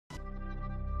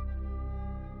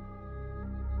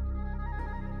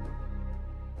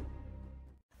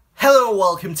Hello,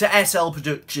 welcome to SL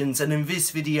Productions, and in this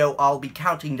video I'll be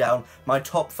counting down my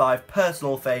top 5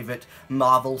 personal favourite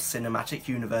Marvel Cinematic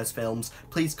Universe films.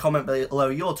 Please comment below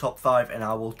your top 5 and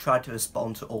I will try to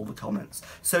respond to all the comments.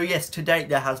 So yes, to date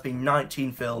there has been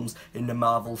 19 films in the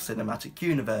Marvel Cinematic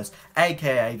Universe,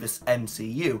 aka this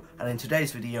MCU, and in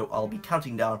today's video I'll be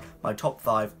counting down my top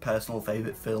 5 personal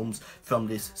favourite films from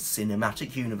this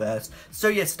cinematic universe. So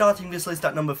yes, starting this list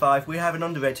at number 5, we have an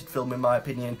underrated film in my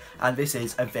opinion, and this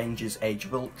is Avengers Age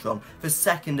of Ultron, the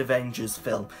second Avengers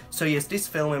film. So yes, this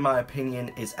film in my opinion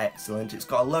is excellent. It's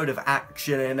got a load of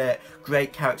action in it,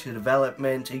 great character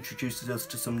development, introduces us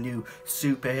to some new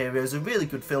superheroes, a really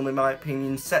good film in my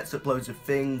opinion, sets up loads of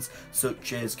things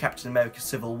such as Captain America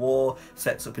Civil War,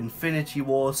 sets up Infinity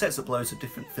War, sets up loads of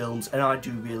different films, and I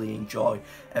do really enjoy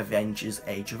Avengers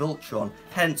Age of Ultron,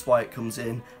 hence why it comes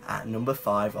in at number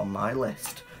 5 on my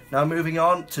list. Now moving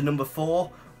on to number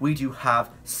 4, we do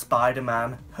have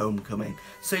Spider-Man Homecoming.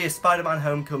 So yeah, Spider-Man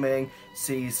Homecoming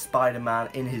sees Spider-Man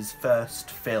in his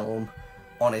first film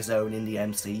on his own in the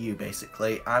MCU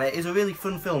basically, and it is a really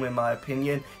fun film in my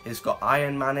opinion. It's got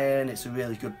Iron Man in, it's a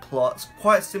really good plot, it's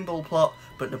quite a simple plot,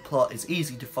 but the plot is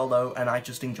easy to follow and I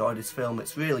just enjoy this film.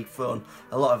 It's really fun,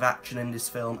 a lot of action in this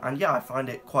film, and yeah, I find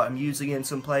it quite amusing in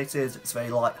some places. It's very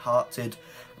light-hearted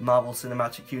Marvel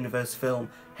Cinematic Universe film,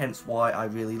 hence why I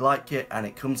really like it, and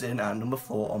it comes in at number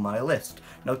 4 on my list.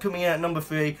 Now coming in at number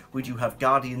 3, we do have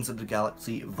Guardians of the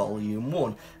Galaxy Volume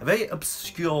 1, a very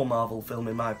obscure Marvel film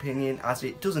in my opinion, as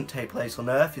it doesn't take place on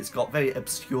Earth. It's got very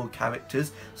obscure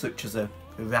characters such as a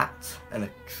rat and a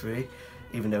tree,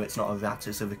 even though it's not a rat,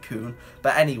 it's a raccoon.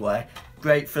 But anyway,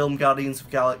 great film, Guardians of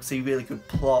the Galaxy, really good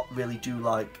plot, really do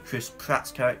like Chris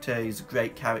Pratt's character, he's a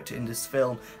great character in this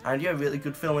film, and yeah, really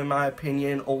good film in my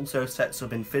opinion. Also sets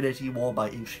up Infinity War by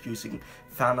introducing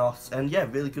Thanos, and yeah,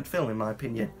 really good film in my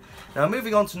opinion. Now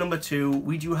moving on to number 2,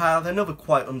 we do have another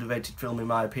quite underrated film in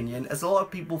my opinion, as a lot of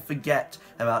people forget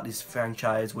about this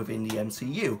franchise within the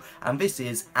MCU, and this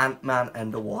is Ant-Man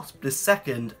and the Wasp, the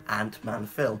second Ant-Man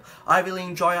film. I really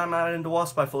enjoy Ant-Man and the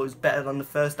Wasp. I thought it was better than the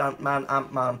first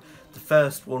Ant-Man. The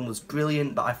first one was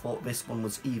brilliant, but I thought this one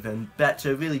was even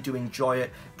better. Really do enjoy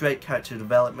it. Great character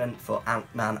development for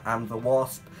Ant-Man and the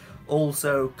Wasp.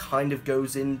 Also kind of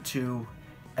goes into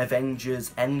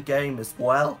Avengers Endgame as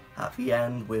well at the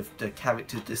end, with the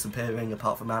characters disappearing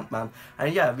apart from Ant-Man.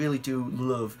 And yeah, I really do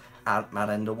love Ant-Man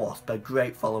and the Wasp, a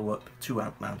great follow-up to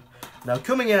Ant-Man. Now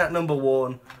coming in at number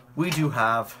 1, we do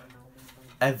have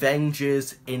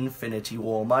Avengers Infinity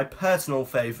War, my personal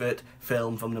favourite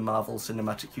film from the Marvel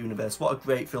Cinematic Universe. What a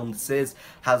great film this is,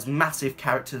 has massive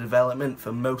character development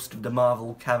for most of the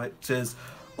Marvel characters.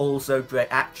 Also great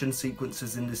action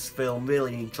sequences in this film,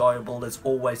 really enjoyable. There's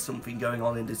always something going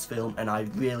on in this film and I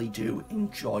really do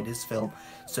enjoy this film.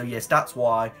 So yes, that's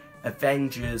why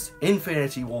Avengers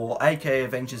Infinity War, aka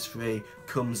Avengers 3,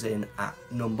 comes in at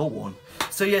number 1.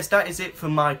 So yes, that is it for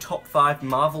my top 5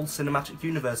 Marvel Cinematic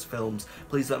Universe films.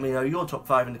 Please let me know your top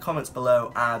 5 in the comments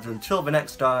below, and until the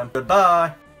next time,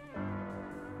 goodbye!